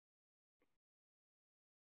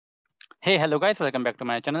Hey, hello guys, welcome back to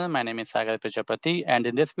my channel. My name is Sagar Prajapati, and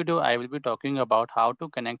in this video, I will be talking about how to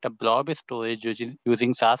connect a blob storage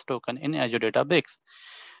using SAS token in Azure Databricks.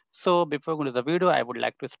 So before going to the video, I would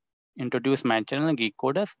like to introduce my channel,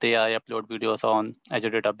 Geekcoders. There I upload videos on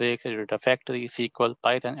Azure Databricks, Azure Data Factory, SQL,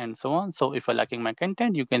 Python, and so on. So if you're liking my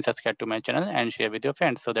content, you can subscribe to my channel and share with your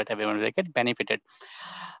friends so that everyone will get benefited.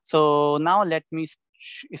 So now let me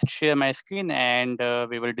share my screen and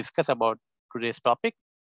we will discuss about today's topic.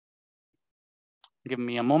 Give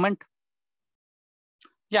me a moment.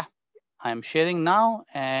 Yeah, I'm sharing now,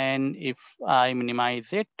 and if I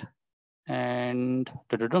minimize it and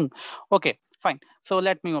okay, fine. So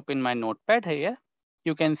let me open my notepad here.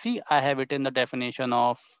 You can see I have it in the definition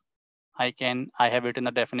of I have it in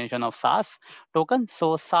the definition of SAS token.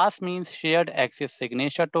 So SAS means shared access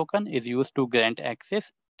signature token is used to grant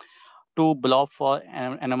access to blob for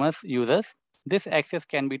anonymous users. This access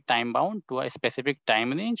can be time bound to a specific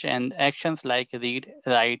time range, and actions like read,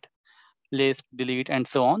 write, list, delete, and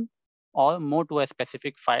so on, or more to a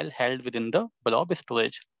specific file held within the blob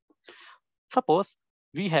storage. Suppose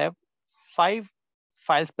we have 5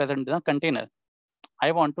 files present in a container.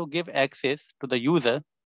 I want to give access to the user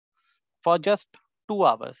for just 2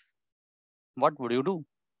 hours. What would you do?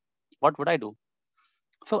 What would I do?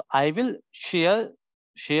 So I will share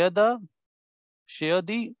the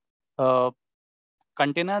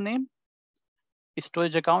container name,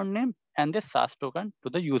 storage account name, and this SAS token to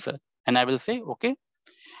the user. And I will say, okay,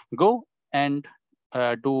 go and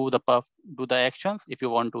do the actions. If you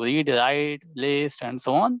want to read, write, list, and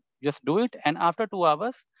so on, just do it. And after 2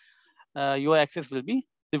 hours, your access will be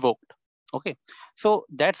revoked. Okay, so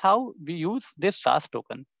that's how we use this SAS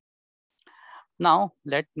token. Now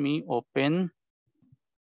let me open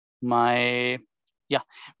my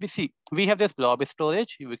we have this blob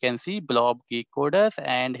storage. We can see blob Geekcoders,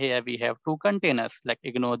 and here we have 2 containers. Like,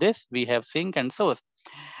 ignore this, we have sink and source.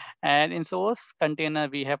 And in source container,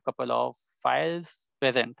 we have couple of files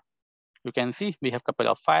present. You can see we have couple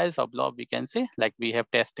of files of blob. We can see like we have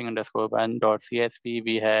testing_1.csv,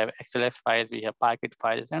 we have XLS files, we have packet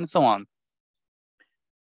files, and so on.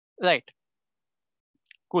 Right.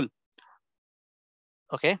 Cool.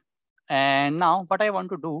 Okay. And now what I want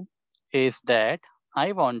to do is that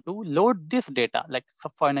I want to load this data. Like, so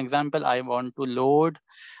for an example, I want to load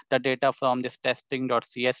the data from this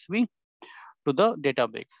testing.csv to the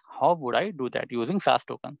Databricks. How would I do that? Using SAS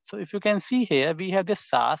token. So if you can see here, we have this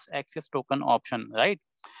SAS access token option, right?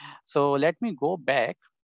 So let me go back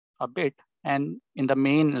a bit, and in the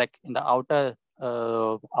main, like in the outer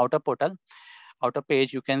portal, outer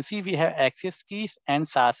page, you can see we have access keys and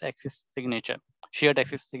SAS access signature, shared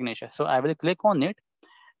access signature. So I will click on it,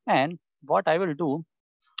 and what I will do,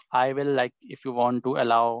 I will, like, if you want to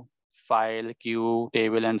allow file, queue,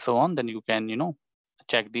 table, and so on, then you can,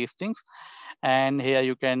 check these things. And here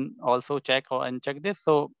you can also check or uncheck this.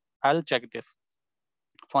 So I'll check this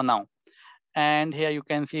for now. And here you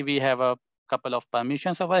can see we have a couple of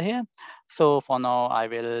permissions over here. So for now, I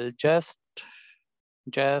will just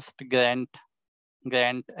grant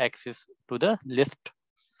access to the list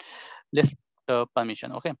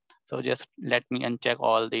permission. Okay, so just let me uncheck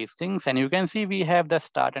all these things, and you can see we have the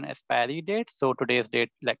start and expiry date. So today's date,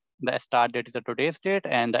 like the start date is the today's date,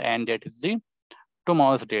 and the end date is the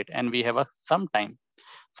tomorrow's date, and we have some time.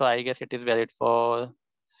 So I guess it is valid for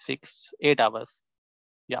 8 hours.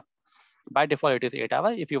 Yeah, by default it is 8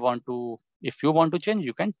 hours. If you want to change,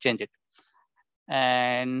 you can change it.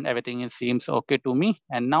 And everything seems okay to me.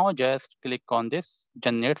 And now just click on this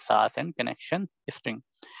generate SAS and connection string.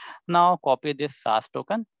 Now copy this SAS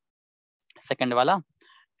token, second wala,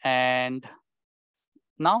 and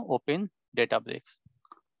now open Databricks.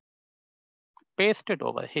 Paste it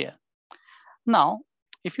over here. Now,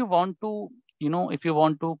 if you want to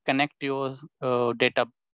connect your data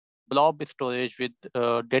blob storage with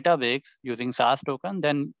Databricks using SAS token,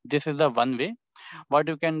 then this is the one way. What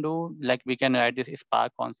you can do, like, we can write this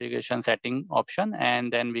Spark configuration setting option,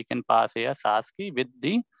 and then we can pass here SAS key with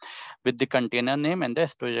the container name and the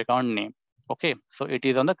storage account name. Okay, so it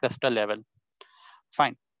is on the cluster level.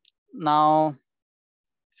 Fine. Now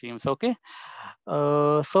seems okay.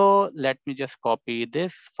 So let me just copy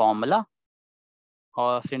this formula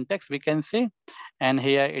or syntax, we can say, and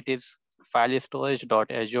here it is file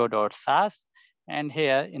storage.azure.sas, and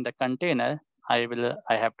here in the container I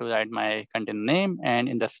have to write my container name, and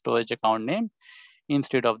in the storage account name,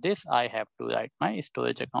 instead of this, I have to write my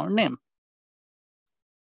storage account name.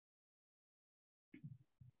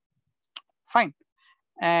 Fine.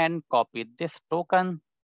 And copy this token,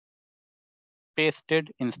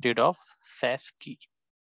 pasted instead of SAS key.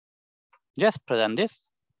 Just run this.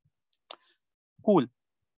 Cool.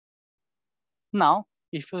 Now,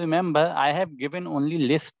 if you remember, I have given only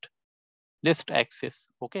list access.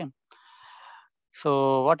 Okay.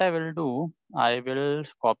 So what I will do, I will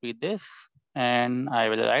copy this and I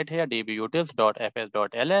will write here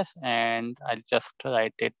dbutils.fs.ls and I'll just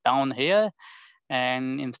write it down here.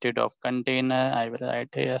 And instead of container, I will write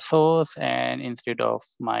here source, and instead of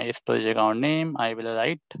my storage account name, I will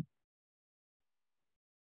write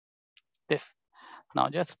this. Now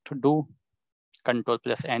just to do control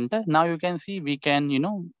plus enter. Now you can see we can,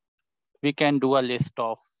 we can do a list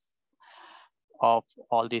of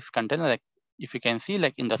all these containers. Like if you can see,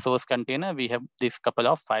 like in the source container, we have this couple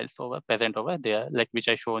of files present over there, like which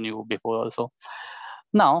I shown you before also.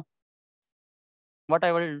 Now, what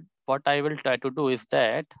I will try to do is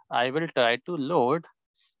that I will try to load,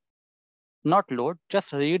 not load,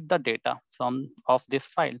 just read the data of this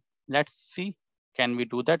file. Let's see, can we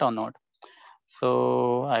do that or not?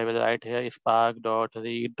 So I will write here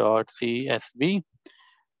spark.read.csv,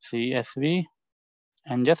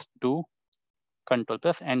 and just do control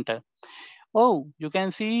plus enter. Oh, you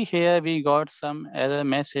can see here we got some error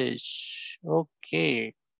message.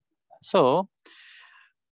 Okay. So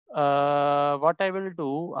what I will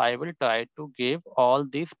do, I will try to give all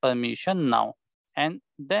these permission now, and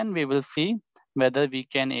then we will see whether we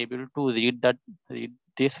can able to read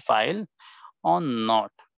this file or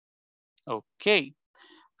not. Okay.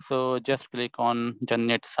 So just click on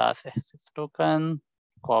generate SAS access token,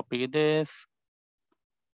 copy this,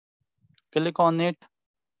 click on it,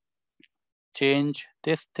 change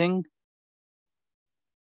this thing.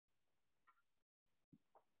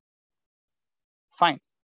 Fine.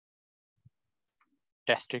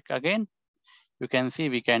 Test it again. You can see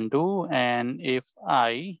we can do, and if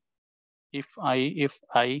I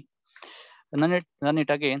run it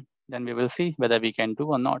again, then we will see whether we can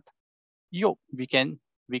do or not. We can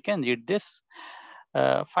read this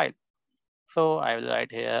file. So I will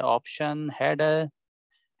write here option header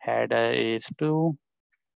is to,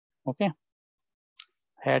 okay,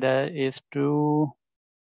 header is to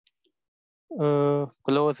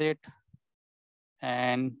close it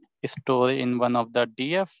and store in one of the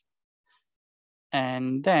df,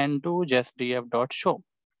 and then do just df.show.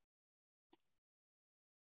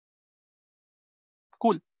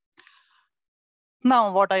 Cool.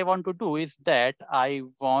 Now what I want to do is that I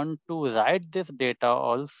want to write this data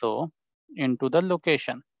also into the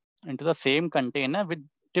location, into the same container with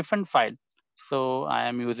different file. So I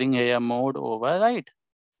am using here mode override.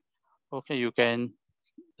 Okay, you can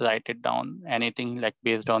write it down anything like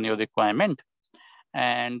based on your requirement.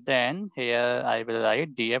 And then here I will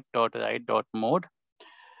write df.write.mode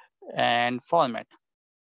and format.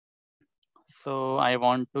 So I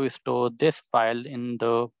want to store this file in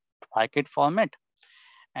the packet format,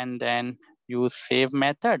 and then use save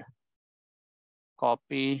method,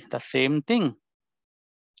 copy the same thing.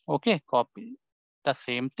 Okay, copy the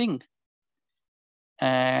same thing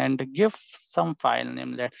and give some file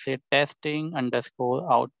name. Let's say testing underscore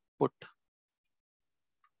output.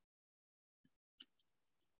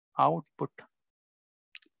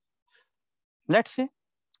 Let's see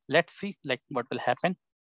like what will happen.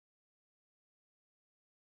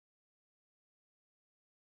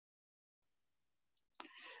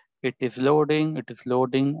 It is loading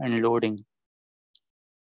and loading.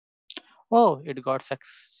 Oh, it got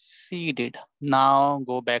succeeded. Now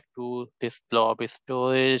go back to this blob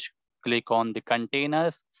storage, click on the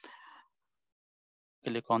containers,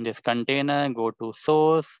 click on this container, go to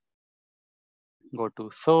source,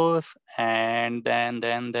 and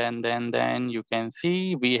then you can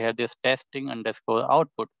see we have this testing underscore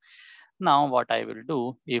output. Now what I will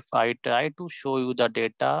do, if I try to show you the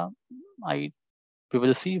data, we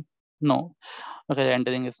will see, no, okay, the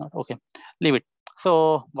entering is not, okay, leave it.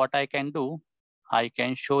 So what I can do, I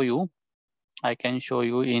can show you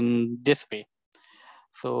in this way.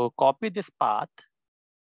 So copy this path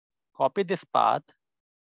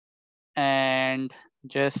and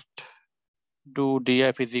just do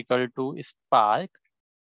df is equal to spark.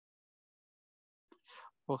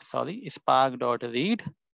 Oh, sorry, spark.read.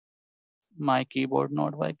 My keyboard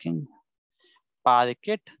not working. Park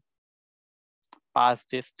it, pass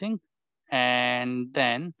this thing, and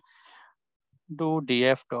then do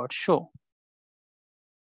df.show.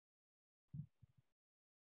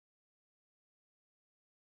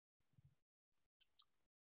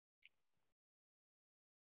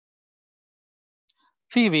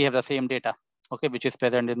 See, we have the same data, okay, which is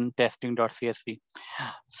present in testing.csv.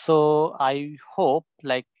 So I hope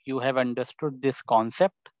like you have understood this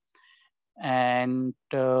concept, and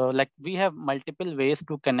like we have multiple ways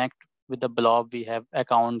to connect with the blob. We have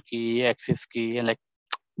account key, access key, and like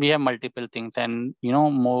we have multiple things, and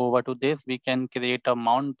moreover to this, we can create a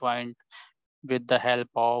mount point with the help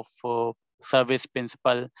of service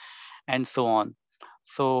principal and so on.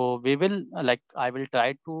 So we will I will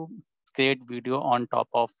try to create video on top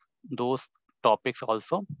of those topics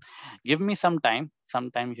also. Give me some time.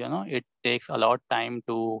 Sometimes it takes a lot of time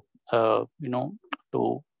to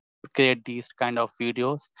to create these kind of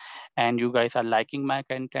videos, and you guys are liking my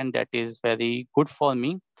content. That is very good for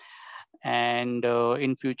me. And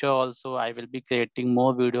in future also, I will be creating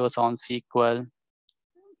more videos on SQL,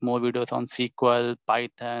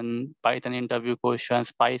 Python interview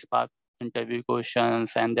questions, PySpark interview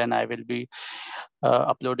questions, and then I will be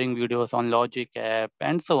uploading videos on Logic app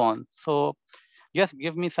and so on. So just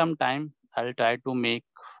give me some time. I'll try to make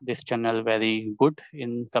this channel very good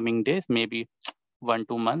in coming days, maybe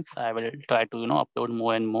 1-2 months. I will try to upload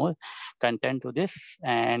more and more content to this.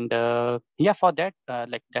 And yeah, for that,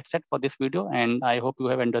 that's it for this video. And I hope you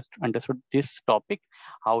have understood this topic,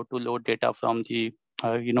 how to load data from the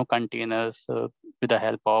containers with the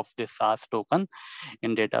help of this SAS token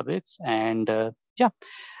in Databricks. And yeah,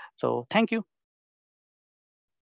 so thank you.